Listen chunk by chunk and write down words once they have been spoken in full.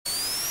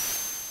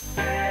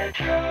What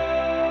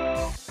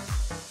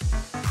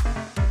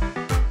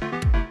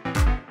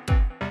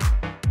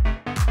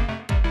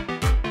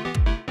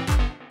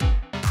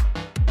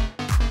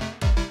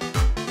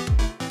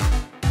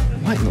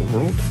in the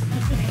world?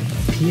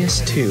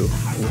 PS2.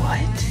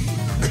 What?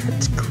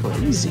 That's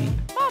crazy.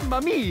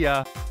 Mamma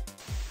mia!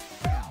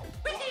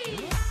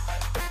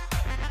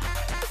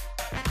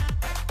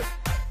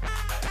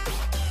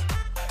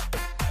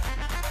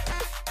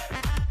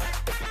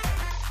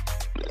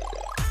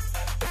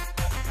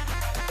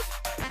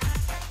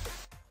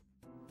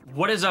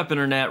 What is up,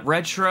 Internet?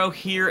 Retro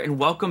here, and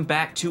welcome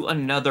back to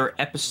another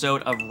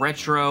episode of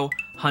Retro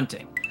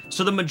Hunting.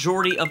 So the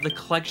majority of the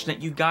collection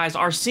that you guys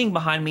are seeing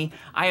behind me,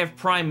 I have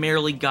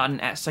primarily gotten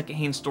at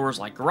secondhand stores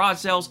like garage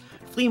sales,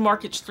 flea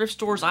markets, thrift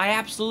stores. I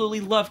absolutely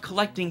love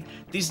collecting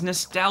these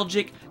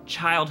nostalgic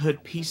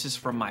childhood pieces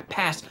from my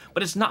past,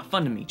 but it's not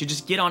fun to me to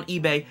just get on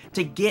eBay,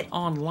 to get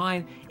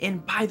online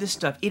and buy this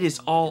stuff. It is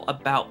all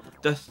about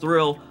the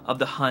thrill of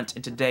the hunt,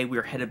 and today we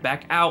are headed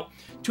back out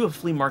to a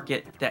flea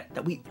market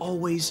that we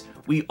always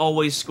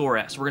score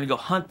at. So we're gonna go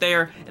hunt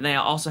there, and then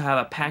I also have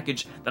a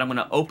package that I'm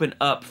gonna open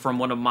up from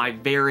one of my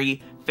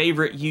very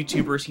favorite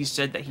YouTubers. He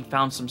said that he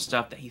found some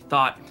stuff that he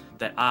thought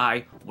that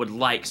I would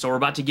like. So we're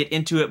about to get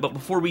into it, but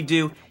before we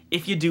do,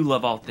 if you do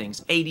love all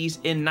things 80s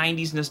and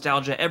 90s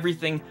nostalgia,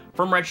 everything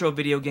from retro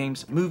video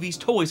games, movies,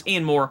 toys,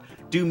 and more,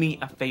 do me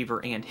a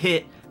favor and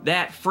hit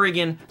that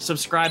friggin'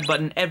 subscribe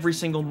button. Every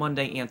single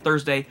Monday and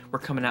Thursday, we're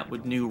coming out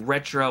with new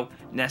retro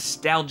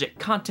nostalgic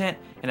content,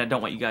 and I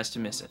don't want you guys to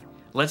miss it.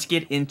 Let's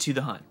get into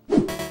the hunt.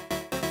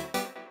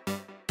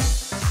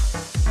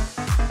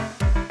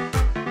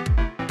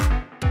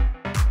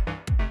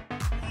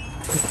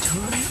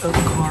 Of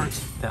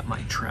cards. That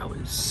mic trout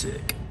is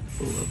sick.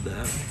 I love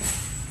that.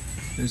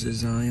 There's a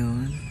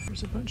Zion.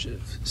 There's a bunch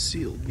of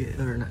sealed games.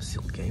 Or not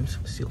sealed games,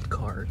 sealed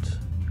cards.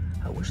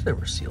 I wish there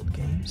were sealed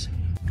games.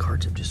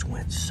 Cards have just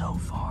went so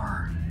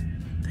far.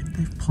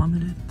 They've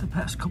plummeted the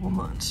past couple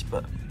months,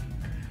 but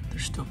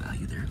there's still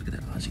value there. Look at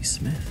that Ozzie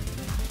Smith.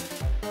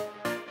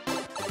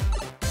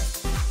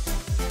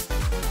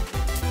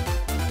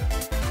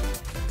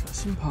 Got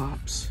some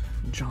pops.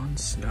 Jon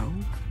Snow.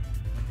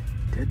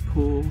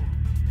 Deadpool.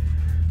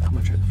 How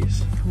much are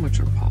these? How much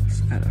are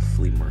pops at a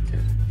flea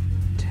market?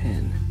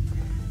 10.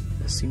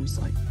 That seems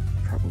like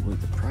probably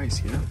the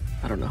price, yeah?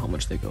 I don't know how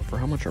much they go for.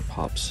 How much are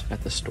pops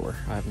at the store?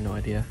 I have no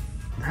idea.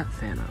 That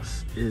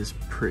Thanos is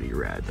pretty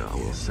rad though, I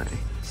will say.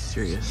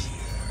 Serious.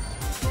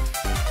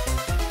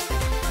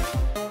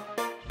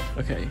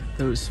 Okay,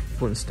 those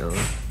Flintstone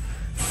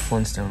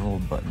little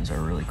buttons are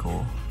really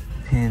cool.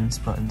 Pins,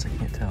 buttons, I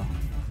can't tell.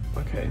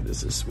 Okay,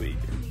 this is sweet.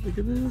 Look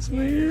at this,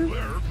 man.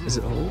 Is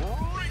it old?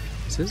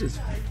 It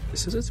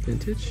says it's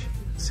vintage.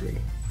 Let's see.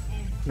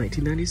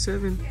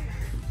 1997.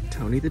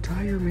 Tony the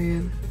Tire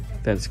Man.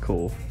 That's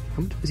cool.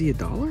 How much is he,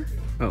 $1?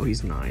 Oh,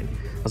 he's 9.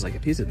 I was like,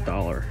 if he's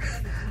 $1,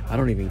 I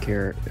don't even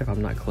care if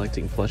I'm not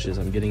collecting plushes.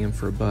 I'm getting him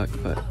for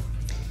 $1, but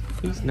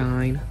he's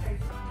 9.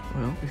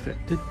 Well,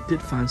 we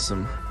did find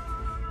some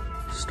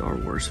Star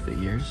Wars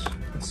figures.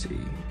 Let's see.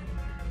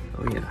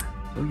 Oh yeah.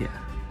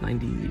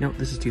 90. No,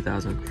 this is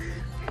 2000.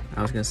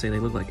 I was gonna say they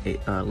look like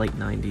late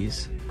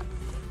 90s.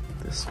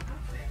 This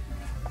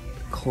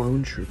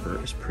Clone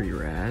Trooper is pretty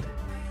rad.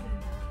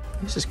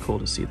 It's just cool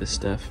to see this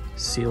stuff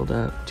sealed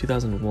up.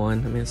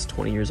 2001. I mean, it's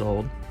 20 years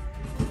old.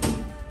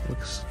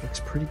 Looks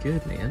pretty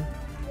good, man.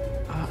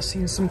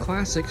 Seeing some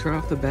classics right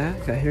off the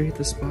bat. Got Harry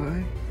the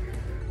Spy.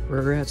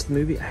 Rugrats the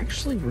movie. I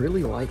actually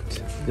really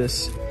liked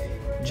this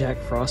Jack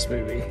Frost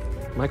movie.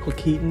 Michael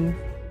Keaton.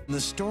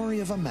 The story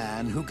of a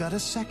man who got a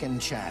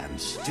second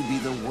chance to be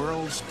the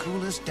world's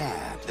coolest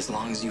dad. As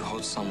long as you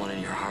hold someone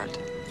in your heart,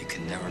 you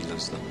can never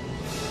lose them.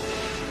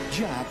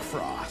 Jack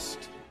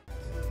Frost.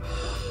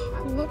 I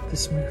love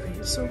this movie.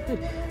 It's so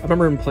good. I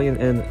remember him playing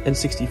an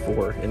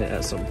N64 in it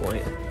at some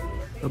point.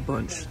 A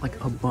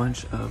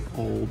bunch of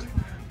old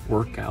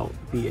workout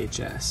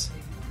VHS.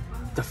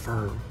 The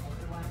Firm.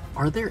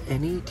 Are there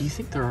any? Do you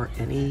think there are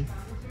any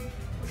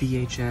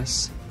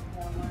VHS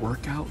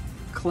workout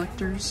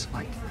collectors?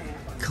 Like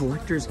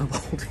collectors of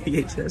old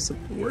VHS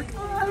of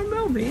workout? I don't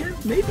know, man.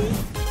 Maybe.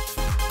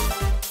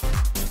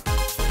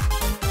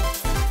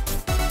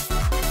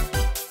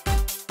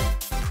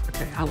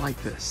 I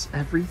like this.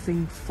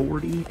 Everything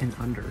 40 and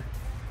under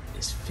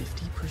is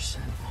 50%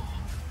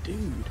 off.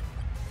 Dude,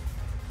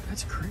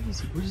 that's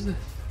crazy. What is this?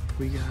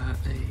 We got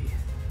a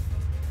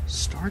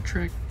Star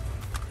Trek.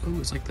 Oh,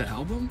 it's like the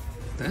album?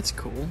 That's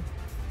cool.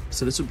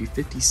 So this would be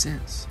 50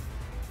 cents.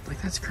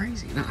 Like, that's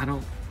crazy. Now,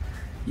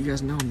 you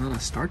guys know I'm not a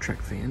Star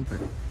Trek fan, but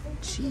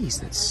geez,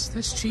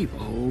 that's cheap.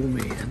 Oh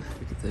man,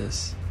 look at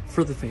this.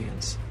 For the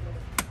fans.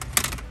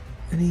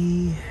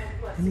 Any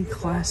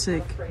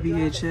classic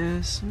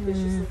VHS?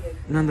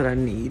 None that I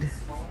need.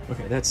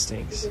 Okay, that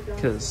stinks,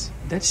 because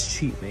that's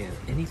cheap, man.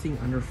 Anything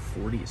under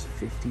 40 is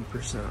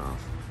 50%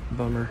 off.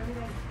 Bummer.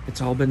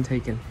 It's all been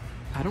taken.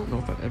 I don't know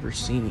if I've ever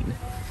seen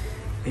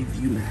a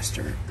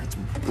Viewmaster that's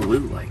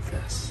blue like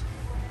this.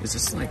 Is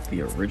this like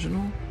the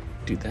original?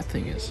 Dude, that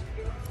thing is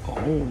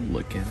old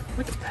looking.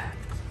 Look at that.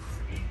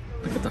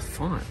 Look at the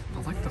font.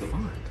 I like the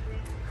font.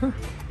 Huh.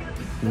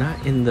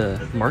 Not in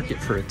the market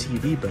for a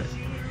TV, but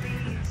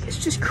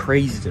it's just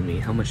crazy to me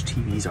how much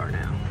TVs are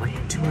now. Like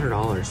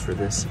 $200 for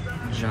this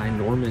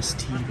ginormous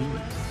TV.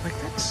 Like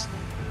that's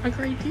a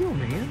great deal,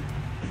 man.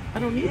 I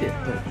don't need it,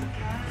 but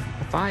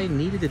if I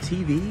needed a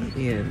TV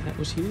and that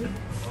was here,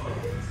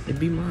 it'd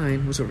be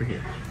mine. What's over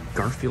here?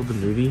 Garfield the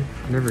movie?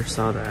 I never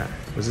saw that.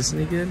 Was this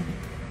any good?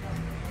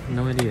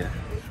 No idea.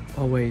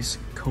 Always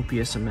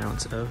copious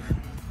amounts of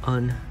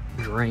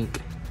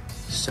undrank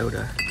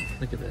soda.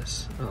 Look at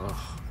this.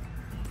 Oh.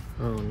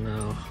 Oh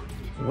no.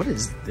 What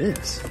is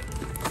this?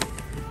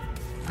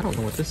 I don't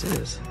know what this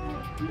is.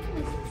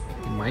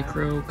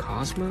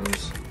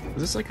 Microcosmos?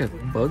 Is this like a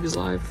Bugs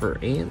Life for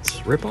ants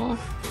ripoff?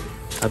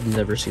 I've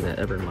never seen that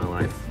ever in my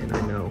life, and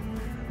I know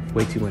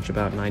way too much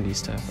about 90s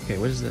stuff. Okay,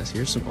 what is this?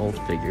 Here's some old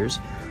figures.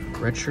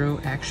 Retro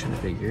action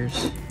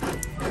figures.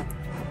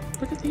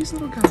 Look at these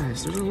little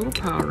guys. There's a little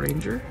Power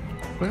Ranger.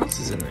 What else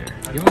is in there?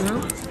 Y'all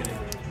know?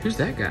 Who's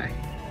that guy?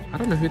 I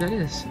don't know who that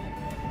is.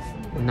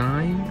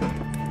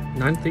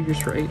 Nine figures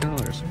for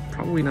 $8.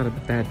 Probably not a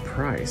bad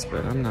price,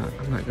 but I'm not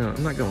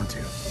going to.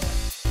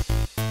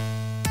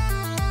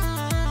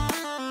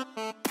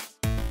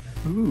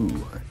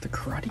 Ooh, The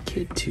Karate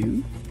Kid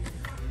 2.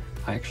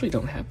 I actually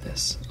don't have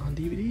this on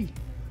DVD.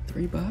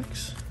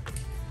 $3.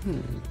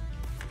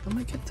 I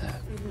might get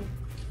that.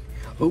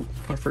 Oh,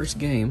 our first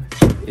game.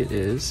 It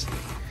is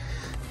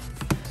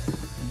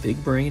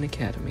Big Brain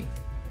Academy.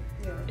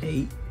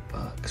 $8.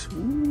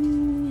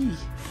 Ooh,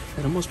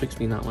 that almost makes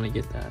me not want to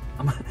get that.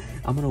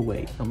 I'm gonna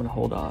wait. I'm gonna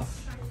hold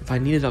off. If I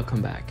need it, I'll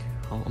come back.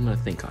 I'm gonna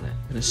think on it.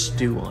 I'm gonna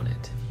stew on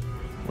it.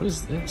 What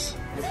is this?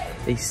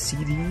 A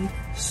CD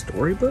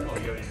storybook?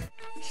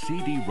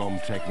 CD-ROM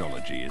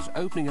technology is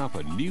opening up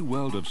a new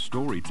world of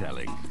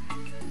storytelling.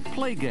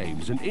 Play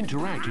games and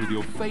interact with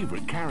your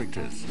favorite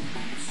characters.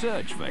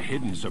 Search for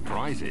hidden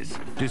surprises.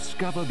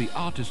 Discover the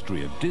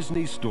artistry of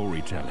Disney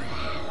storytelling.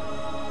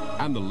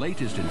 And the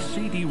latest in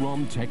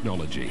CD-ROM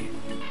technology.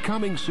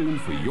 Coming soon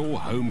for your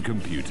home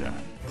computer.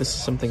 This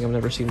is something I've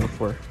never seen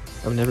before.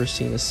 I've never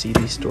seen a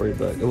CD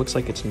storybook. It looks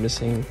like it's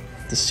missing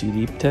the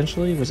CD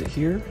potentially. Was it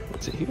here?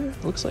 Was it here?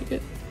 It looks like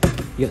it.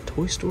 You got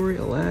Toy Story,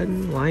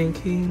 Aladdin, Lion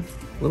King,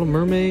 Little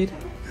Mermaid.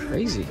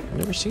 Crazy. I've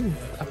never seen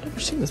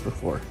this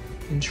before.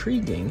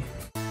 Intriguing.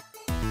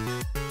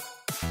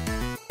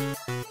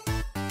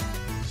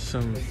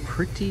 Some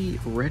pretty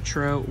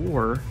retro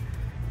or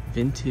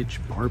vintage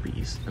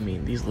Barbies. I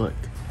mean, these look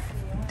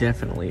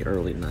definitely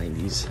early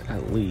 90s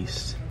at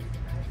least.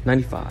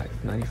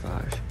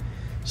 95.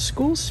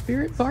 School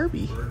Spirit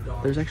Barbie.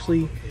 There's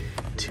actually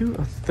 2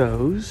 of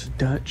those.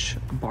 Dutch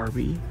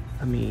Barbie.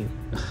 I mean,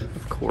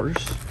 of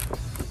course.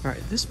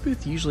 Alright, this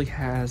booth usually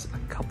has a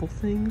couple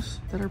things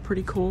that are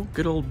pretty cool.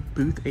 Good old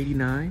booth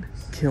 89.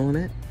 Killing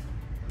it.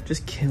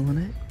 Just killing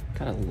it.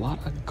 Got a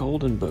lot of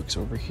golden books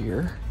over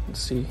here. Let's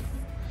see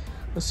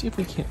if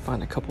we can't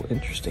find a couple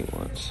interesting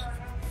ones.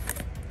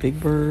 Big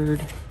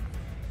Bird,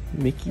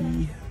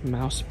 Mickey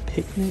Mouse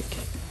Picnic.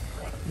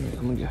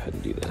 I'm gonna go ahead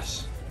and do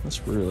this.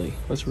 Let's really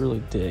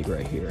dig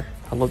right here.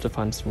 I'd love to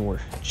find some more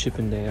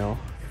Chippendale,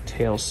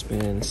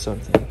 Tailspin,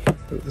 something.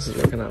 Ooh, this is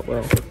working out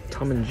well.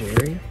 Tom and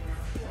Jerry.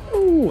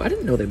 Oh, I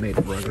didn't know they made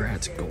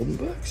Rugrats golden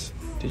books.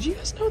 Did you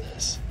guys know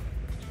this?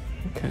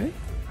 Okay.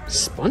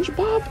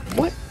 SpongeBob?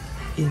 What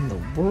in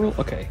the world?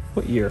 Okay,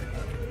 what year?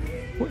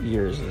 What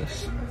year is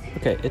this?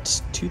 Okay,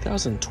 it's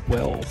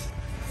 2012.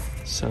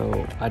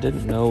 So I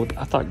didn't know.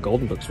 I thought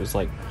golden books was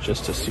like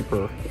just a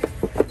super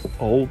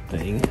old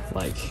thing.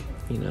 Like,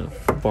 you know,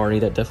 Barney,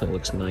 that definitely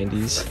looks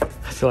 90s.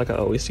 I feel like I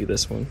always see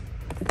this one.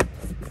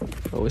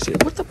 I always see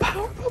it. What, the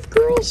Powerpuff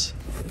Girls?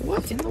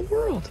 What in the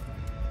world?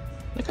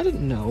 Like, I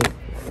didn't know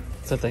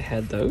that they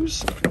had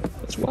those.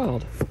 That's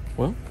wild.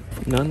 Well,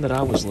 none that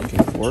I was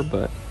looking for,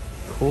 but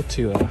cool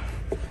to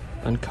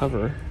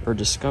uncover or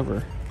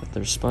discover that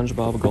there's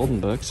SpongeBob golden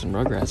books and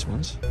Rugrats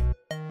ones.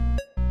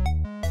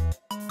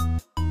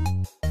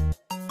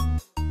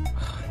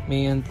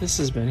 Man, this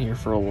has been here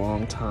for a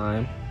long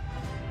time.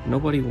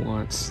 Nobody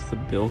wants the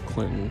Bill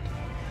Clinton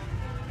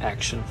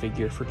action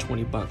figure for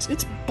 20 bucks.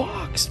 It's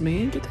boxed,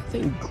 man. Get that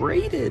thing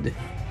graded.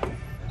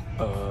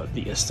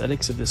 The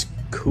aesthetics of this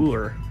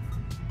cooler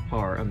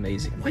are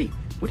amazing. Wait,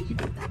 what do you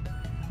do?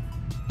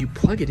 You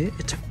plug it in.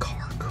 It's a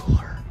car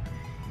cooler.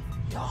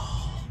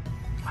 Y'all,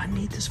 I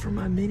need this for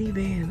my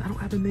minivan. I don't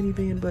have a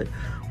minivan, but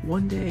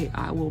one day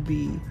I will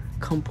be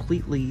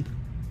completely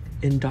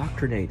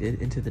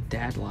indoctrinated into the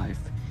dad life,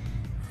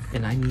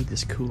 and I need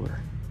this cooler.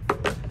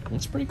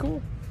 That's pretty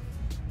cool.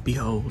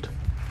 Behold,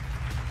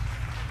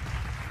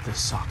 the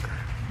soccer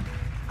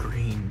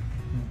green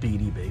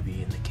Beady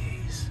Baby in the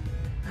case.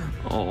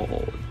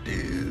 Oh,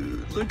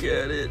 dude, look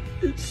at it.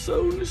 It's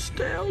so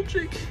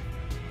nostalgic.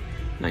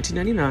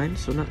 1999,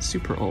 so not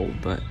super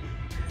old, but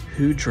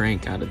who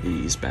drank out of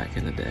these back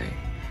in the day?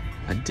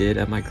 I did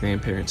at my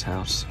grandparents'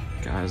 house.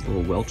 Guys,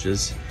 little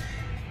Welch's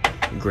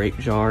grape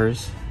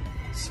jars.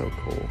 So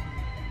cool.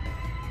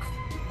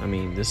 I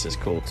mean, this is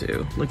cool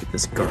too. Look at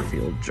this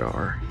Garfield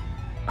jar.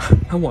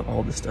 I want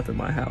all this stuff in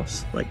my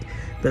house. Like,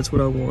 that's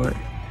what I want.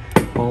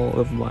 All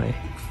of my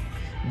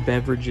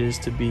beverages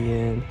to be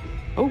in.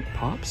 Oh,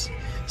 Pops.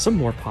 Some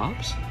more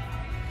Pops.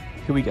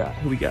 Who we got?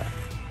 Who we got?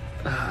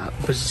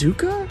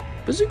 Bazooka?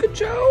 Bazooka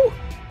Joe?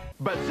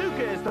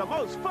 Bazooka is the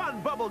most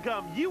fun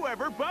bubblegum you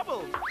ever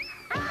bubbled.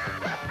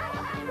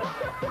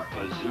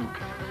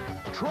 Bazooka.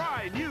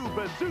 Try new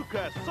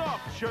Bazooka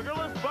soft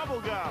sugarless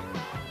bubblegum.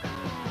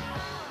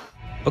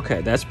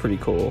 Okay, that's pretty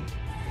cool.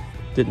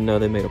 Didn't know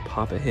they made a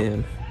pop of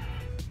him.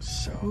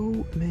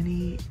 So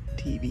many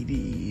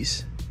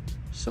DVDs.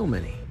 So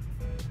many.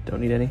 Don't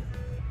need any.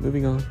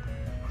 Moving on.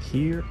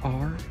 Here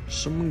are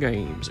some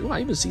games. Ooh, I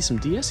even see some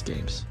DS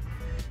games.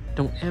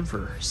 Don't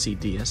ever see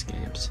DS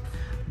games.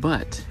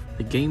 But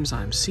the games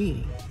I'm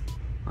seeing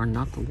are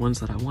not the ones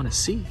that I want to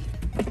see.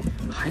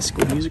 High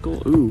School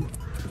Musical, ooh.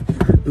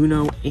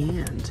 Uno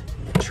and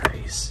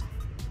Trace.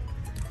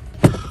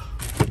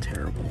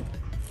 Terrible.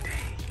 Dang.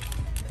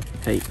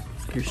 Hey,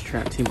 here's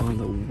Trap Team on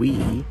the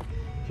Wii.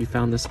 If you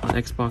found this on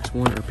Xbox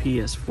One or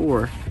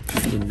PS4,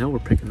 you know we're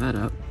picking that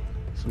up.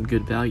 Some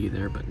good value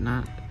there, but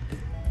not,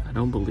 I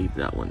don't believe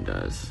that one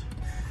does.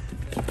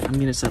 I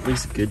mean, it's at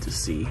least good to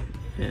see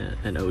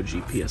an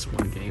OG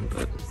PS1 game,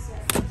 but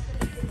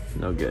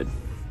no good.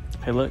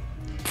 Hey, look.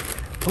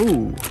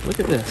 Oh, look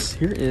at this.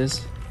 Here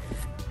is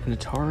an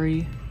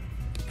Atari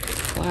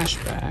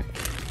Flashback,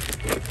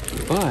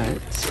 but I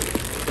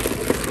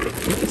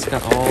think it's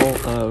got all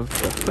of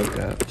the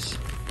hookups.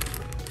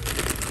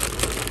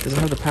 Does it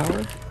have the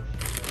power?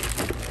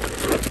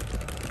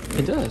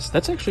 It does.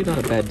 That's actually not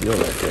a bad deal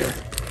right there.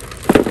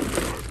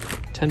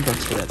 $10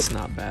 for that's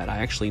not bad. I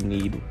actually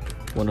need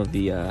one of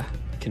the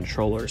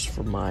controllers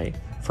for mine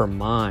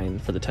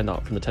for the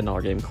 $10 from the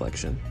 $10 game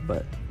collection,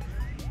 but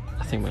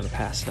I think I'm gonna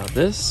pass. Now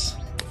this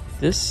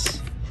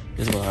is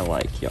what I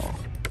like, y'all.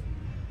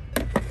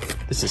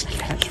 This is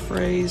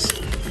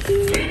Catchphrase.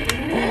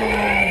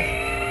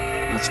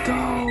 Oh, let's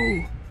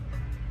go.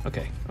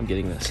 Okay, I'm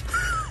getting this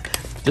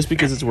just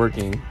because it's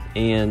working,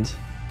 and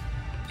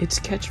it's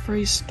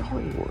Catchphrase Star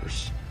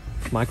Wars.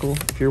 Michael,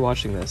 if you're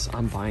watching this,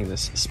 I'm buying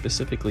this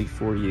specifically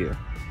for you.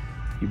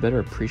 You better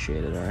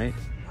appreciate it, all right?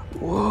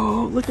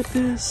 Whoa, look at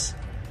this.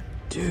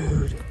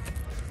 Dude,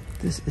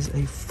 this is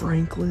a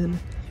Franklin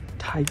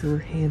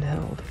Tiger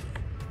handheld.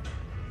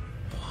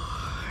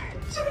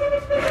 What?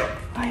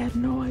 I had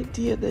no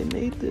idea they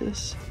made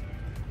this.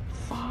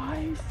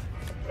 5?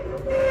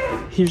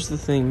 Here's the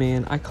thing,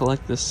 man. I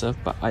collect this stuff,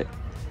 but I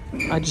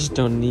just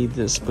don't need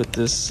this, but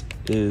this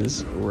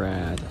is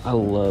rad. I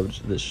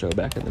loved this show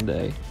back in the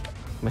day.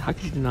 I mean, how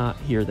could you not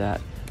hear that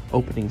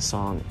opening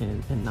song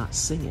and not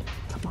sing it?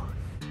 Come on.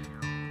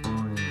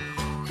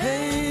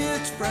 Hey,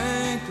 it's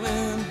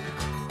Franklin,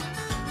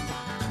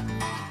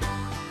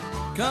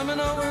 coming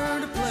over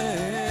to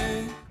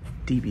play.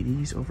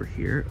 DVDs over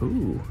here.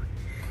 Ooh,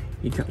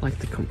 you got like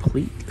the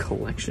complete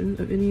collection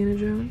of Indiana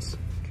Jones.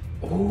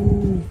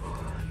 Oh,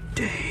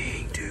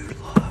 dang, dude,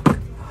 look.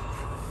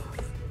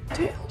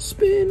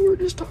 Tailspin, we're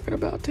just talking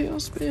about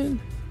Tailspin.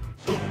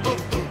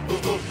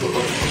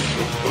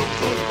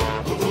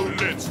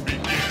 Let's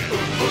begin.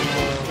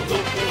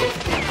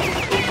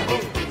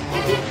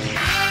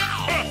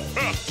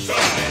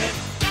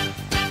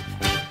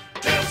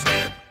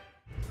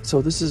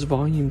 So this is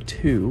volume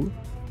 2.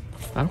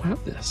 I don't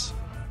have this.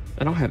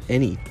 I don't have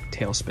any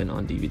Tailspin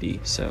on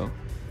DVD, so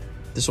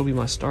this will be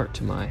my start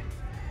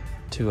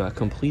to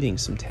completing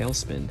some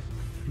Tailspin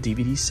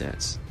DVD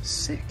sets.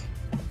 Sick.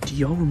 Do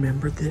y'all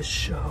remember this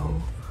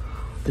show?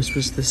 This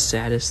was the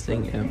saddest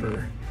thing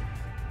ever.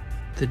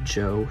 The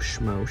Joe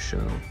Schmo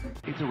Show.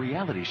 It's a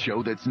reality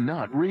show that's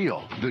not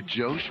real. The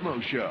Joe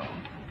Schmo Show.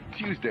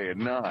 Tuesday at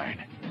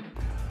 9.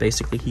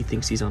 Basically, he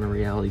thinks he's on a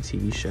reality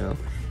TV show,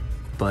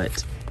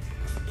 but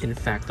in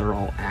fact, they're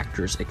all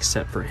actors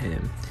except for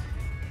him.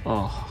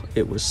 Oh,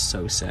 it was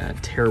so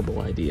sad.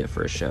 Terrible idea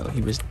for a show.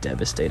 He was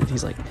devastated.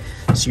 He's like,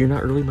 so you're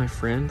not really my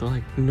friend? They're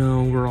like,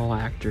 no, we're all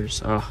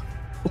actors. Oh,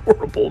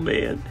 horrible,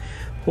 man.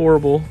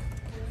 Horrible.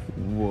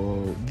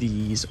 Whoa,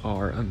 these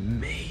are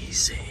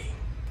amazing.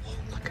 Oh,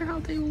 look at how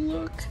they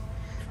look.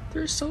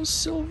 They're so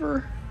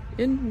silver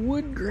and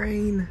wood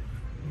grain.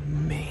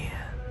 Man.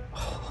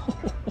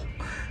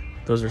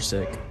 Those are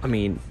sick. I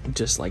mean,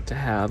 just like to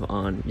have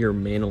on your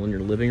mantle in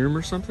your living room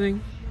or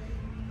something.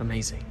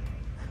 Amazing.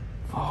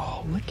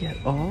 Oh, look at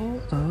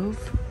all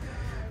of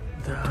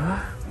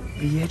the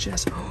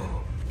VHS.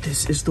 Oh,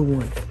 this is the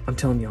one. I'm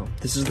telling y'all,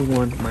 this is the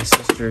one my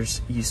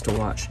sisters used to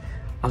watch.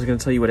 I was gonna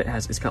tell you what it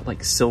has. It's got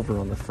like silver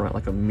on the front,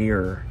 like a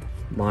mirror.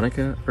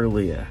 Monica or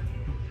Leah?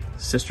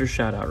 Sister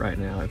shout out right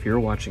now. If you're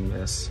watching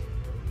this,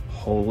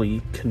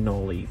 holy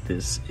cannoli,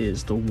 this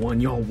is the one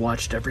y'all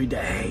watched every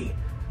day.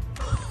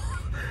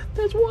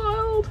 That's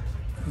wild.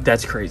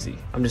 That's crazy.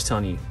 I'm just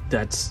telling you,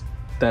 that's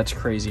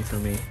crazy for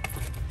me.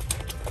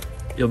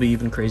 It'll be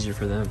even crazier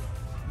for them.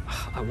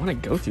 I want to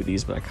go through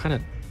these, but I kind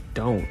of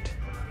don't.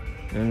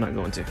 And I'm not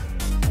going to.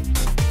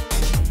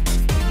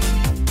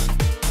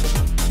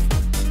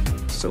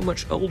 So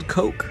much old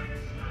Coke.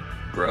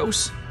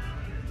 Gross.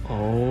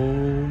 Oh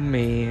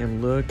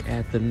man, look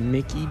at the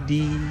Mickey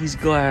D's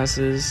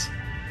glasses.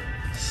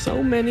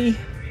 So many.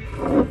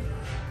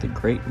 The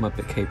Great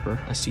Muppet Caper.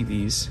 I see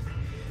these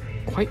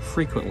quite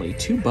frequently.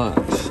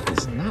 $2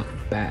 is not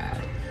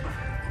bad.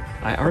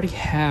 I already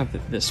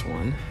have this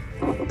one.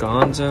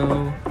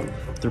 Gonzo.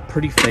 They're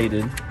pretty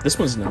faded. This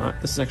one's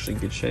not. This is actually in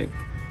good shape.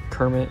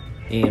 Kermit.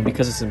 And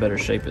because it's in better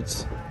shape,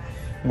 it's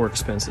more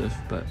expensive,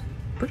 but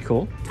pretty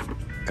cool.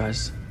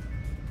 Guys,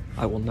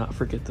 I will not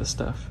forget this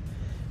stuff.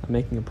 I'm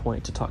making a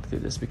point to talk through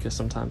this because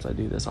sometimes I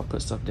do this. I'll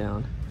put stuff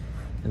down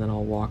and then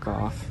I'll walk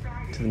off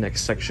to the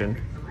next section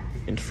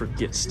and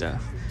forget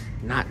stuff.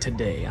 Not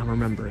today, I'm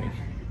remembering.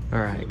 All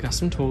right, got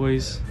some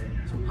toys,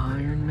 some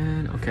Iron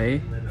Man,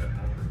 okay.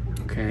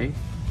 Okay,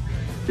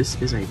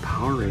 this is a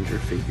Power Ranger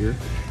figure.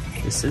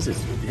 It says it's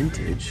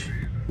vintage.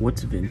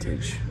 What's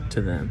vintage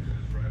to them?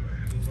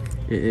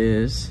 It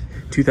is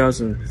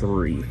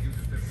 2003.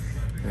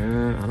 I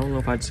don't know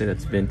if I'd say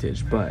that's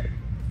vintage, but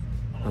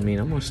I mean,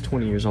 almost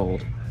 20 years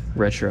old.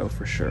 Retro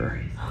for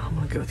sure. I'm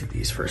gonna go through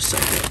these for a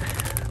second.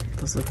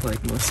 Those look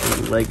like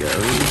mostly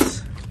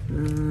Legos.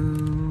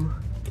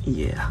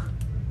 Yeah,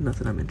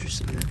 nothing I'm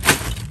interested in.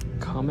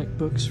 Comic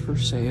books for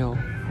sale.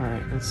 All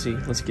right, let's see.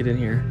 Let's get in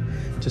here.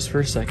 Just for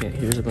a second,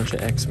 here's a bunch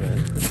of X-Men.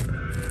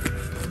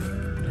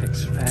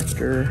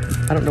 X-Factor.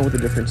 I don't know what the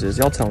difference is.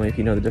 Y'all tell me if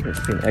you know the difference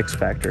between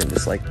X-Factor and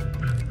just like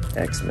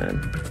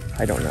X-Men.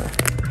 I don't know.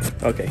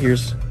 Okay,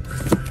 here's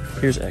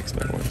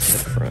X-Men one at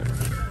the front.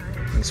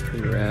 It's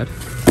pretty rad.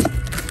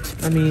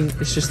 I mean,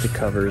 it's just the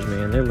covers,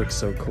 man. They look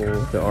so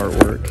cool. The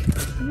artwork.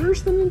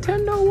 Where's the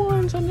Nintendo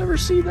ones? I never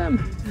see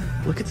them.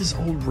 Look at this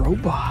old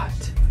robot.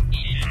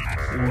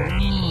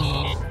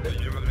 Whoa.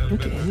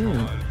 Look at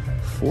him.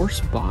 Force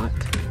Bot.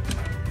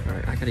 All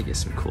right, I gotta get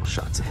some cool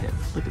shots of him.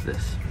 Look at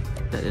this.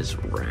 That is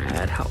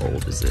rad. How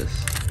old is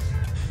this?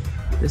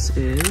 This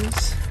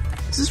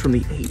is from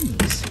the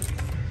 80s.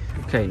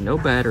 Okay, no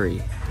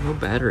battery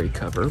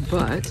cover,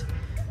 but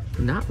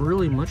not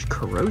really much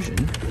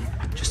corrosion.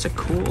 Just a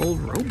cool old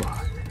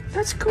robot.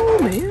 That's cool,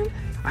 man.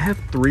 I have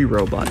 3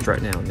 robots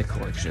right now in the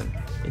collection,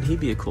 and he'd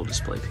be a cool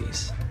display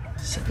piece.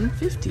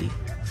 $7.50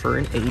 for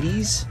an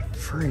 80s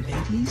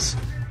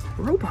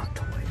robot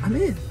toy. I'm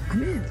in.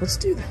 Let's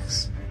do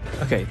this.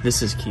 Okay,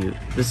 this is cute.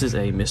 This is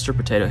a Mr.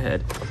 Potato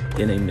Head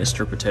in a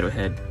Mr. Potato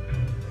Head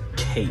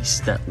case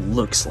that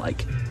looks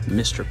like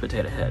Mr.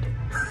 Potato Head.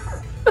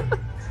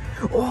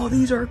 Oh,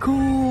 these are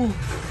cool.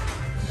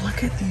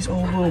 Look at these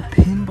old little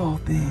pinball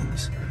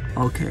things.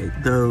 Okay,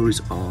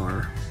 those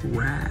are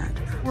rad.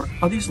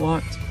 Are these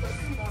locked?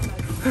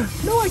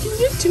 No, I can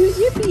get to it,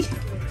 yippee.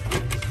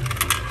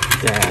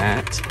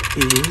 That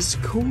is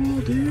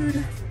cool,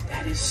 dude.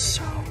 That is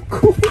so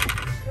cool.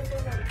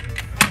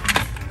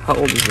 How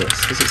old is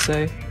this? Does it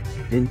say?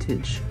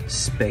 Vintage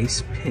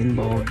Space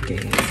Pinball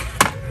Game.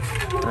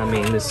 I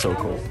mean, it's so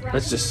cool.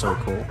 That's just so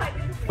cool.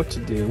 What to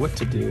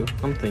do?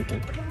 I'm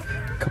thinking.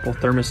 A couple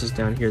thermoses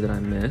down here that I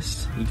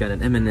missed. You got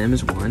an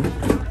M&M's one.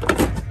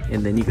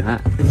 And then you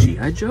got the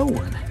G.I. Joe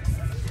one.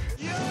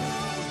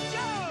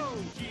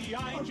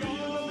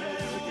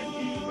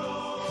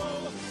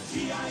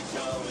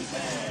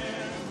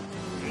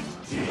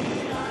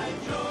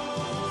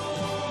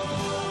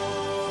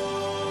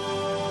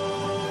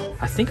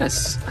 I think I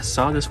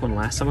saw this one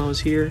last time I was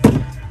here.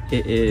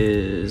 It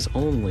is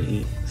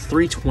only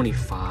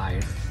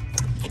 $3.25,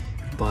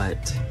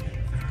 but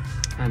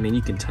I mean,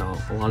 you can tell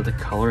a lot of the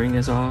coloring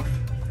is off.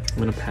 I'm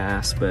gonna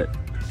pass, but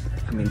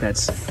I mean,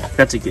 that's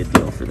a good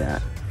deal for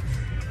that.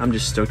 I'm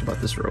just stoked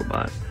about this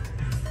robot.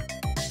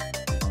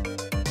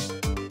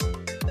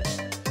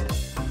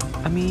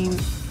 I mean,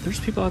 there's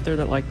people out there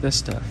that like this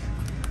stuff.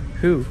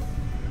 Who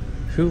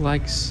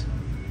likes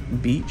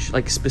beach,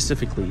 like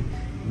specifically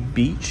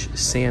beach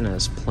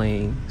Santas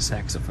playing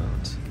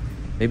saxophones?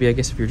 Maybe, I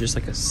guess if you're just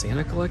like a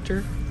Santa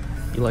collector,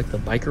 you like the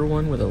biker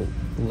one with a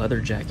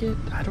leather jacket?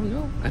 I don't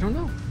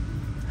know.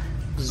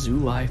 Zoo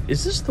Life.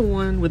 Is this the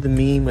one with the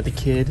meme with the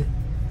kid?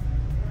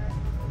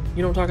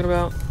 You know what I'm talking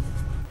about?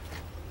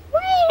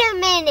 Wait a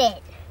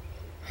minute!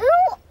 Who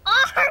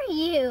are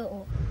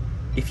you?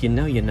 If you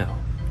know, you know.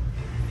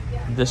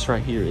 This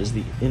right here is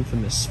the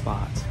infamous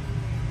spot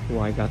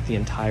where I got the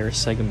entire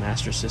Sega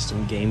Master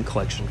System game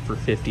collection for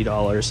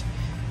 $50.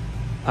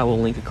 I will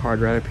link a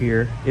card right up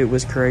here. It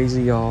was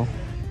crazy, y'all.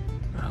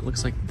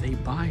 Looks like they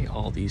buy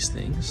all these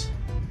things,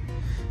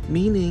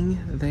 meaning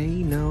they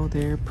know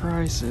their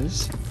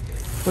prices,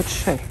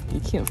 which, hey, you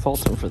can't fault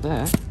them for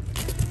that.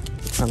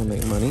 They're trying to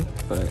make money,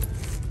 but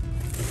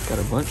got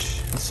a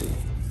bunch. Let's see.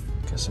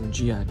 Got some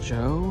G.I.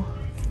 Joe.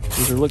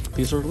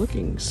 These are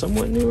looking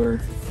somewhat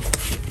newer.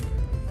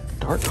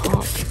 Dark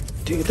Hawk.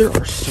 Dude, there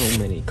are so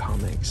many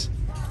comics.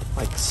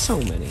 Like,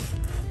 so many.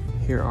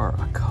 Here are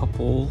a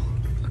couple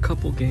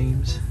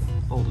games.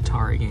 Old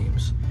Atari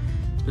games.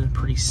 It's been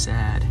pretty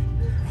sad.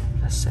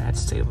 A sad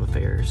state of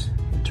affairs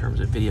in terms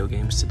of video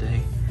games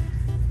today.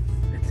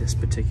 At this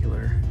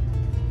particular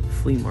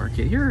flea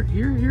market.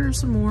 Here's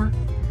some more.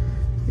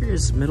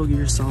 Here's Metal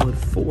Gear Solid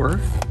 4.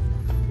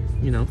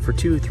 You know, for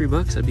 $2 or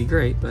 $3 that'd be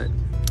great, but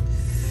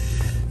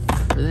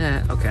for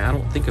that. Okay, I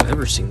don't think I've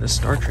ever seen this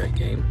Star Trek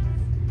game.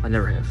 I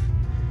never have.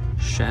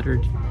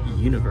 Shattered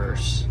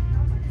Universe.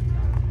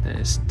 That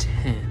is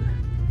 10.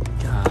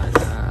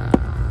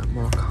 Got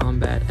Mortal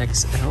Kombat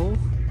XL.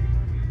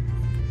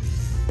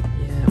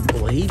 Yeah,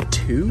 Blade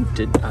 2.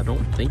 I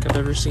don't think I've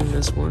ever seen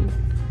this one.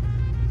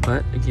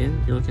 But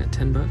again, you're looking at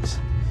 10 bucks.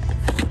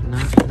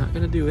 Not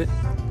gonna do it.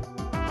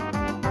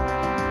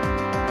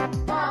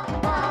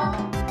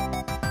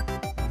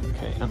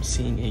 Okay, I'm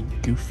seeing a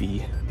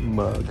Goofy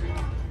mug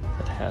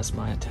that has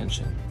my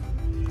attention.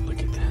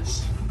 Look at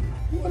this.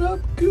 What up,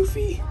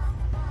 Goofy?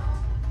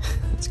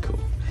 That's cool.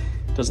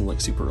 Doesn't look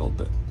super old,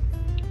 but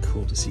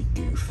cool to see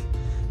Goof.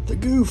 The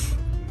Goof!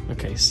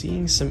 Okay,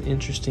 seeing some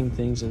interesting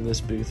things in this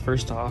booth.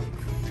 First off,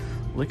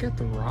 look at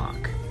The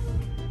Rock.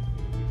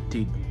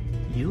 Dude,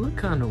 you look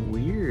kind of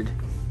weird.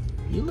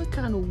 You look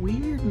kind of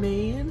weird,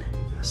 man.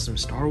 Some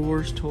Star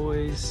Wars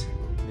toys.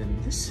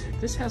 And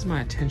this has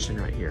my attention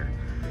right here.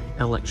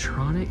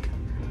 Electronic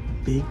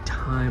big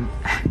time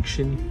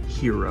action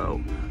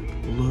hero.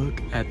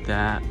 Look at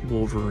that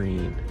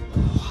Wolverine.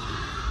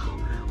 Wow.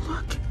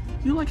 Look,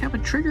 you like have a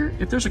trigger?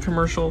 If there's a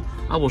commercial,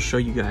 I will show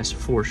you guys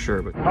for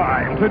sure. But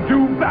Time to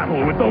do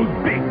battle with those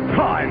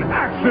big-time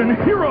action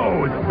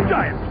heroes!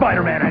 Giant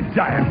Spider-Man and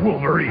Giant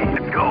Wolverine!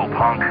 Let's go,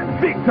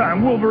 punk!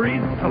 Big-time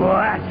Wolverine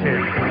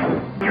slashes!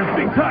 Your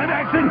big-time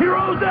action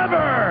heroes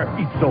ever!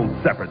 Each sold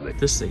separately.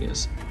 This thing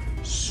is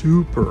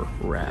super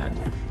rad.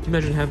 Can you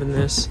imagine having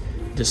this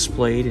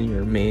displayed in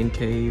your man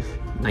cave?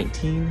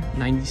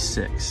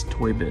 1996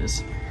 Toy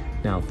Biz.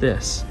 Now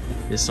this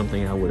is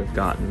something I would have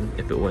gotten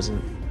if it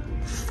wasn't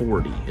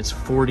 40. It's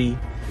 40,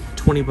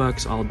 20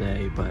 bucks all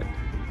day, but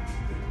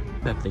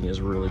that thing is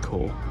really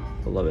cool.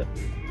 I love it.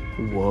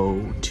 Whoa,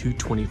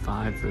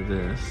 $225 for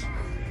this.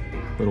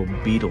 Little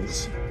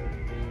Beatles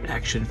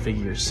action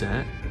figure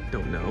set.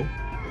 Don't know.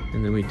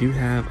 And then we do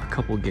have a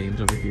couple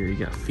games over here. You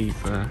got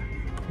FIFA,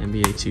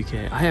 NBA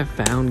 2K. I have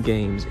found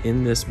games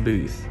in this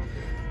booth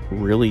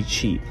really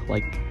cheap,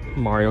 like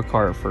Mario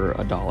Kart for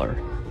 $1,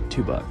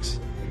 $2.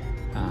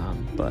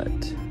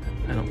 But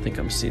I don't think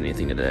I'm seeing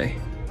anything today.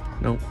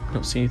 Nope,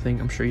 don't see anything.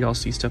 I'm sure y'all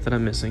see stuff that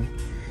I'm missing.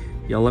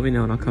 Y'all let me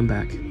know and I'll come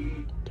back.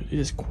 Dude, it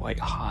is quite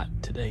hot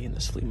today in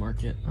this flea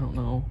market. I don't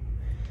know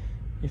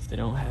if they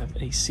don't have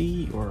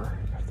AC or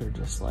if they're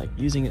just like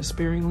using it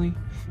sparingly.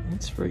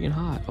 It's friggin'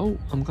 hot. Oh,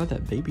 I'm glad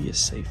that baby is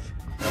safe.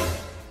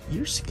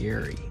 You're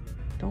scary.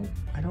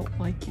 I don't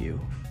like you.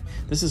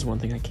 This is one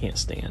thing I can't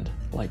stand.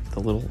 Like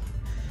the little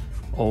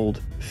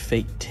old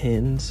fake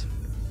tins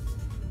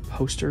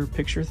poster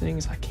picture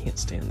things. I can't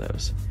stand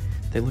those.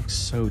 They look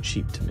so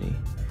cheap to me.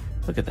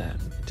 Look at that.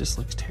 It just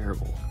looks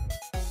terrible.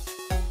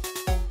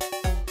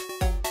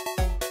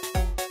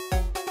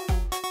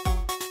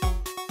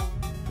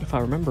 If I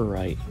remember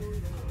right,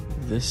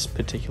 this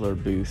particular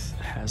booth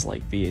has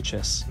like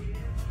VHS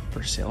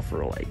for sale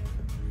for like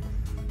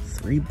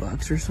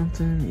 $3 or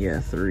something. Yeah,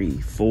 3,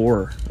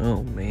 4.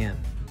 Oh man.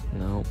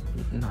 No,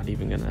 not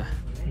even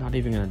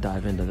gonna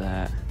dive into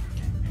that.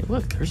 Hey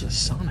look, there's a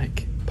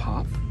Sonic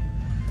pop.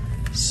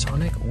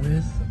 Sonic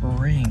with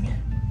ring.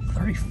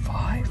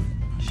 35?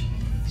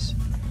 Jeez.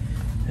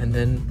 And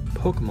then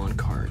Pokemon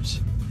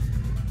cards.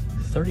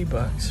 30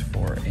 bucks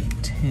for a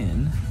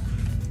 10.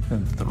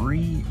 And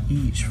 3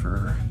 each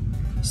for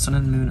Sun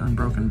and Moon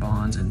Unbroken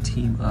Bonds and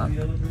Team Up.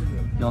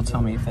 Y'all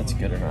tell me if that's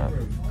good or not.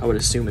 I would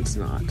assume it's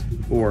not.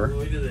 Or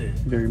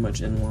very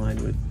much in line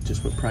with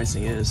just what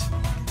pricing is.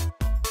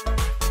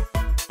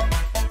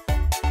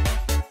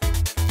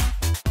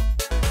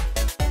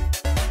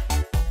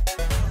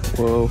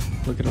 Whoa,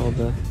 look at all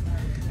the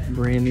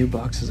brand new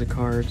boxes of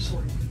cards.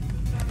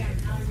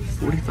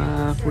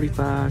 45,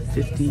 45,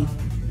 50.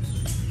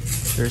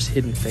 There's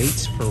Hidden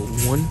Fates for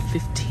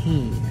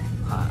 115.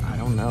 I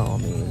don't know,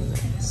 I mean,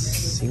 it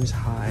seems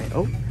high.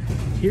 Oh,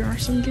 here are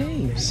some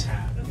games.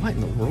 What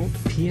in the world?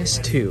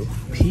 PS2.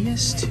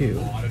 PS2.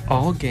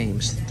 All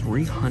games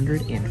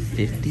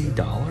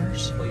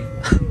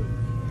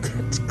 $350?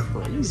 That's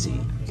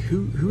crazy.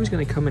 Who is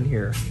gonna come in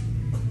here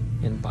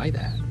and buy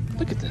that?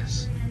 Look at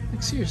this.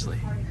 Like seriously.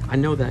 I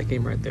know that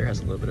game right there has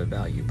a little bit of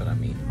value, but I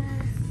mean,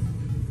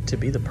 to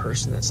be the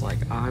person that's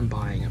like, I'm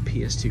buying a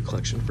PS2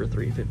 collection for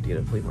 $350 at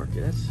a flea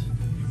market,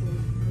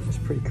 that's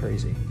pretty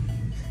crazy.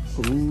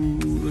 Ooh,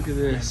 look at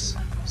this.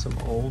 Some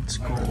old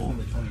school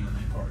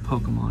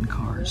Pokemon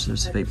cards.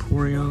 There's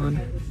Vaporeon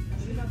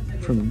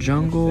from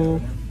Jungle,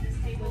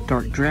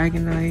 Dark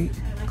Dragonite,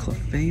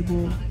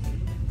 Clefable.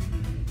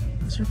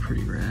 Those are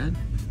pretty rad.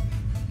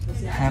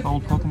 Have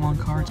old Pokemon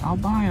cards, I'll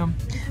buy them.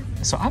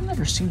 So I've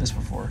never seen this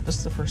before. This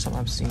is the first time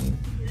I've seen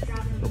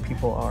where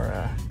people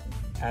are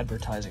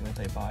advertising that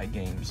they buy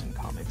games and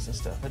comics and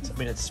stuff. I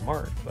mean, it's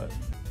smart, but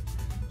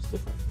it's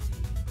different.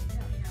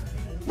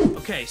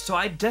 Okay, so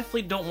I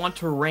definitely don't want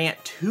to rant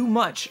too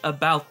much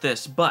about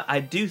this, but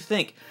I do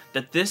think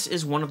that this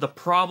is one of the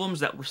problems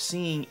that we're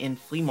seeing in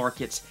flea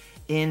markets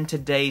in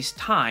today's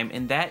time,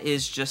 and that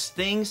is just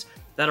things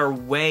that are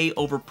way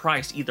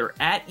overpriced, either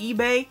at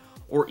eBay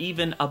or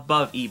even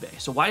above eBay.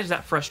 So why does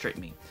that frustrate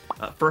me?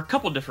 For a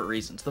couple different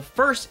reasons. The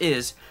first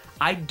is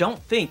I don't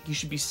think you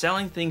should be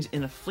selling things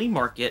in a flea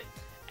market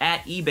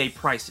at eBay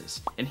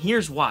prices. And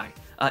here's why.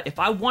 If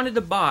I wanted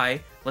to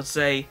buy, let's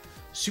say,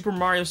 Super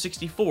Mario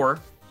 64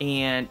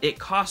 and it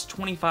costs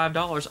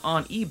 $25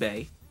 on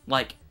eBay,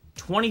 like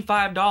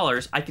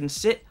 $25, I can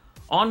sit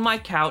on my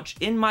couch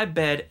in my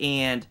bed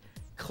and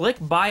click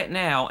buy it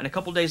now, and a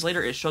couple days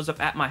later it shows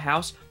up at my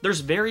house. There's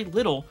very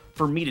little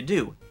for me to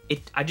do.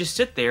 I just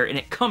sit there and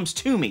it comes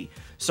to me.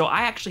 So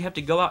I actually have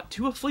to go out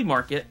to a flea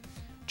market,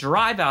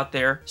 drive out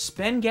there,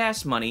 spend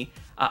gas money.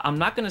 I'm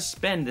not going to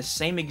spend the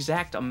same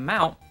exact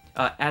amount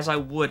as I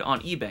would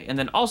on eBay. And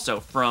then also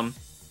from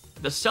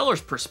the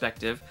seller's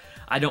perspective,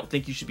 I don't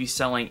think you should be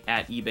selling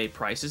at eBay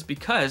prices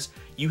because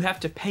you have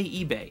to pay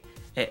eBay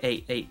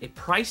a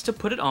price to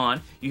put it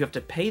on, you have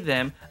to pay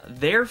them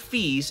their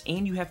fees,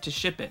 and you have to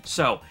ship it.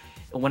 So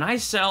when I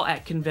sell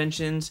at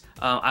conventions,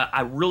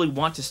 I really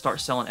want to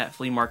start selling at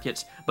flea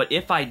markets, but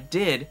if I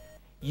did,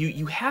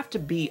 you have to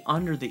be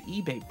under the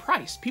eBay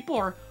price. People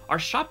are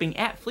shopping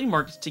at flea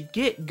markets to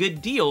get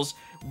good deals.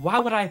 Why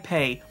would I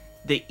pay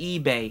the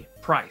eBay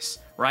price,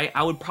 right?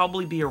 I would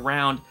probably be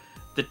around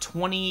the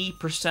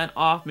 20%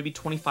 off, maybe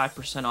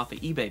 25% off at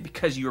eBay,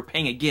 because you are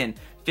paying, again,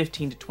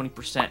 15 to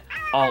 20%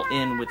 all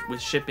in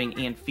with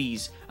shipping and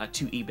fees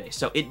to eBay.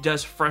 So it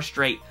does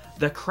frustrate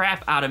the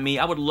crap out of me.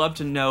 I would love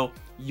to know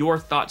your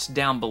thoughts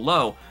down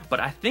below, but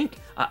I think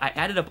I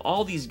added up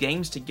all these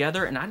games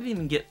together and I didn't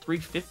even get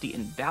 $350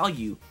 in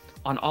value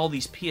on all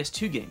these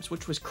PS2 games,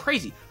 which was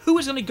crazy. Who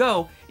is going to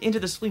go into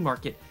this flea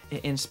market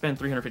and spend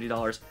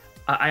 $350?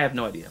 I have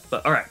no idea,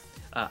 but all right.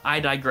 I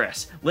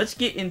digress. Let's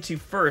get into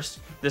first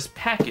this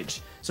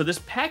package. So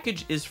this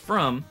package is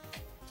from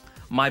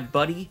my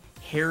buddy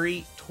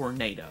Harry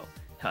Tornado.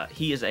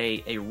 He is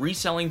a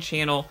reselling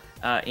channel,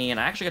 and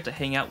I actually got to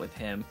hang out with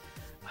him,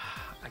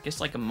 I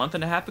guess like a month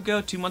and a half ago,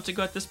 2 months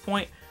ago at this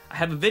point. I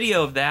have a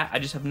video of that. I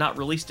just have not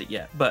released it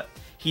yet. But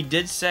he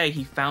did say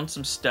he found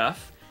some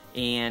stuff,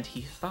 and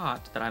he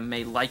thought that I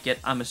may like it.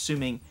 I'm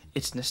assuming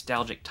it's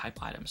nostalgic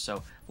type items.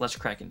 So let's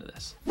crack into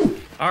this.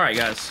 All right,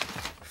 guys.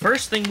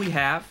 First thing we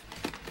have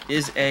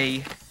is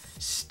a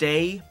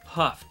Stay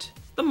Puft,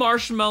 the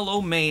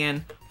Marshmallow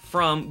Man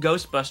from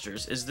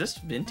Ghostbusters. Is this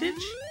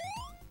vintage?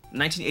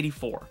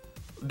 1984.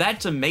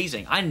 That's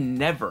amazing. I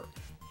never,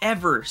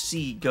 ever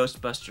see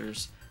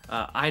Ghostbusters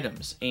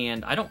items,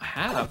 and I don't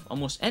have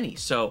almost any,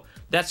 so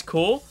that's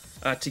cool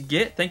to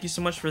get. Thank you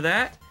so much for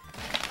that.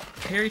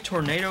 Harry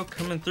Tornado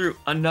coming through.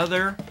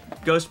 Another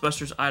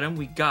Ghostbusters item.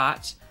 We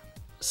got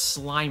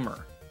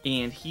Slimer,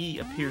 and he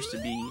appears to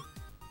be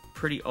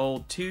pretty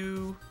old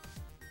too.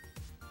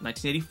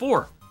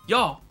 1984.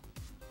 Y'all,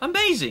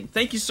 amazing.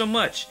 Thank you so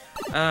much.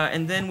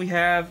 And then we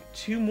have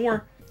two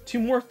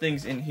more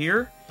things in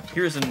here.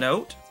 Here's a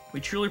note.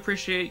 We truly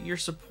appreciate your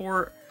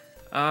support.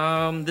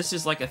 This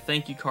is like a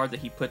thank you card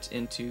that he puts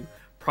into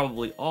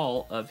probably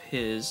all of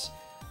his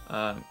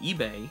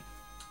eBay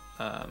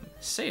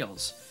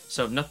sales.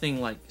 So nothing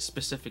like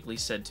specifically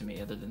said to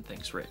me other than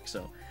thanks, Rick.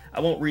 So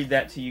I won't read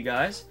that to you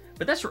guys,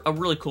 but that's a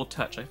really cool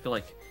touch. I feel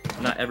like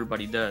not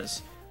everybody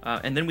does.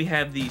 And then we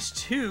have these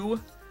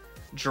two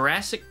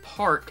Jurassic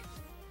Park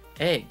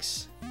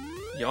eggs.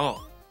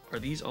 Y'all, are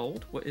these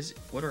old? What is it?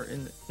 What are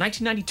in the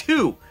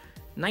 1992?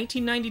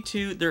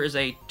 1992, there is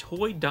a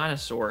toy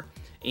dinosaur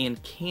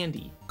and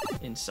candy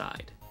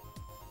inside.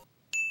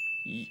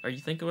 Are you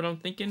thinking what I'm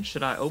thinking?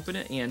 Should I open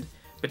it and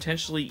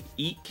potentially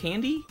eat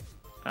candy?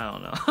 I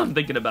don't know. I'm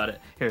thinking about it.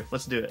 Here,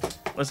 let's do it.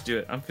 Let's do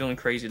it. I'm feeling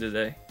crazy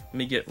today. Let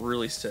me get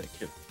really sick.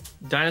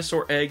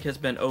 Dinosaur egg has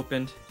been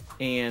opened,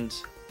 and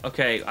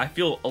okay, I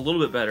feel a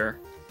little bit better.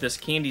 This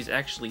candy's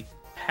actually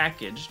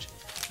packaged.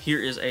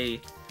 Here is a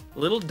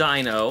little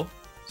dino,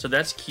 so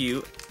that's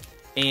cute.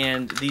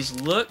 And these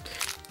look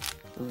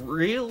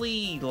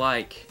really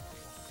like,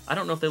 I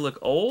don't know if they look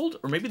old,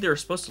 or maybe they're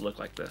supposed to look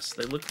like this.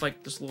 They look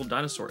like just little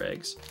dinosaur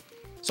eggs.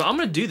 So I'm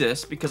gonna do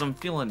this because I'm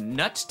feeling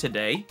nuts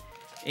today.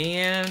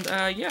 And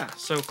yeah,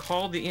 so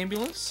call the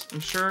ambulance. I'm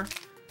sure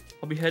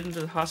I'll be heading to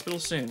the hospital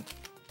soon.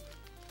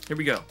 Here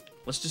we go.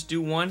 Let's just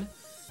do one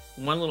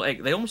little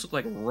egg. They almost look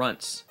like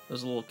runts.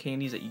 Those little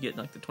candies that you get in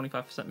like the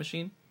 25%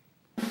 machine.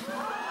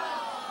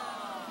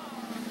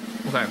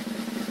 Okay.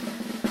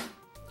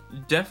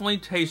 Definitely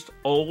tastes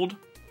old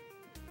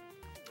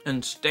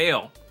and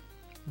stale,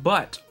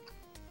 but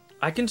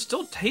I can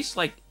still taste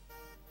like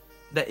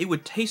that it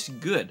would taste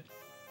good.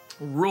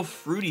 Real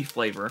fruity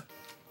flavor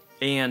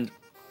and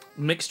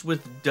mixed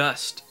with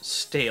dust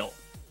stale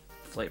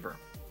flavor.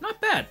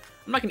 Not bad.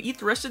 I'm not gonna eat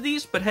the rest of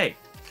these, but hey,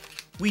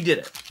 we did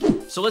it.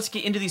 So let's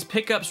get into these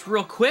pickups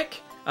real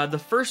quick. The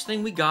first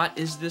thing we got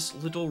is this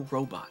little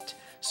robot.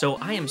 So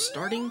I am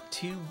starting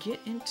to get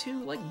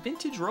into like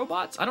vintage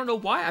robots. I don't know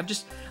why.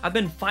 I've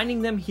been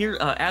finding them here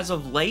as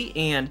of late,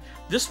 and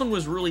this one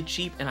was really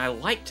cheap and I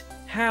liked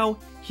how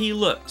he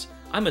looked.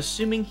 I'm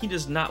assuming he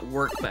does not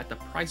work, but at the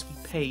price we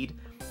paid,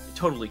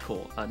 totally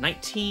cool.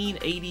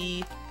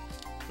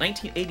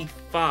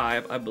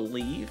 1985, I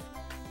believe,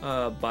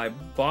 by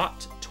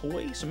Bot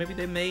toy, so maybe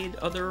they made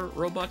other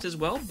robots as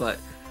well, but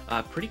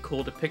pretty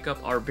cool to pick up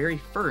our very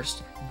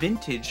first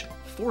vintage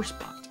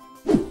 4-spot.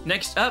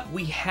 Next up,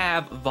 we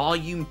have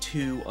Volume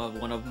 2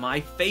 of one of my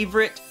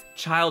favorite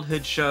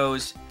childhood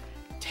shows,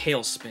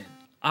 Tailspin.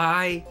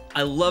 I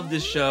love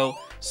this show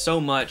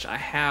so much. I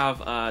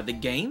have the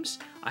games.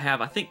 I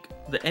have, I think,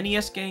 the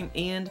NES game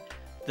and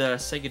the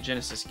Sega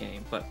Genesis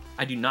game, but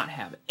I do not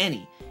have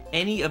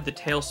any of the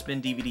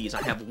Tailspin DVDs.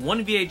 I have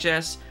one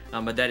VHS,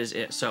 but that is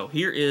it. So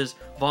here is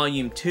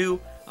Volume 2.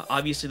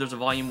 Obviously, there's a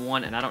Volume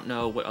 1, and I don't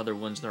know what other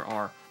ones there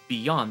are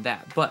beyond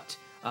that, but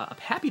I'm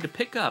happy to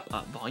pick up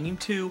Volume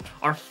 2,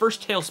 our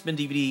first Tailspin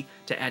DVD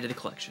to add to the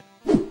collection.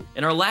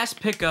 And our last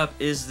pickup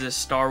is this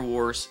Star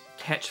Wars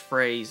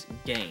catchphrase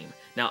game.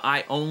 Now,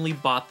 I only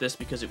bought this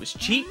because it was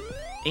cheap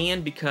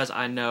and because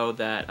I know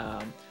that,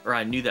 or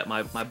I knew that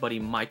my buddy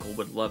Michael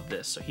would love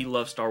this. So he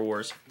loves Star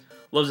Wars,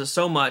 loves it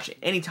so much.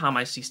 Anytime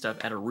I see stuff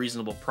at a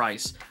reasonable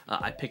price,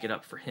 I pick it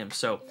up for him.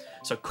 So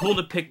cool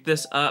to pick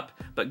this up.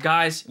 But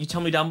guys, you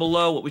tell me down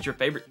below what was your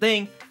favorite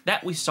thing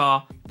that we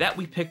saw, that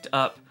we picked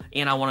up,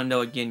 and I want to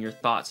know again your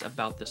thoughts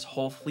about this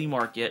whole flea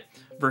market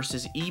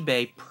versus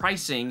eBay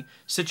pricing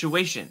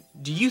situation.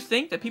 Do you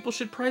think that people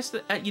should price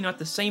at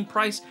the same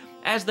price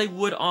as they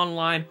would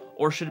online,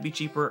 or should it be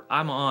cheaper?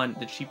 I'm on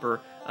the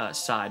cheaper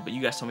side, but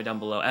you guys tell me down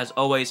below. As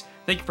always,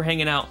 thank you for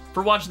hanging out,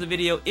 for watching the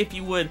video. If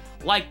you would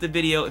like the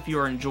video, if you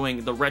are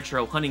enjoying the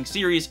retro hunting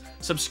series,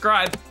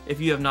 subscribe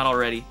if you have not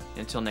already.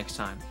 Until next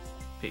time,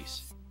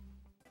 peace.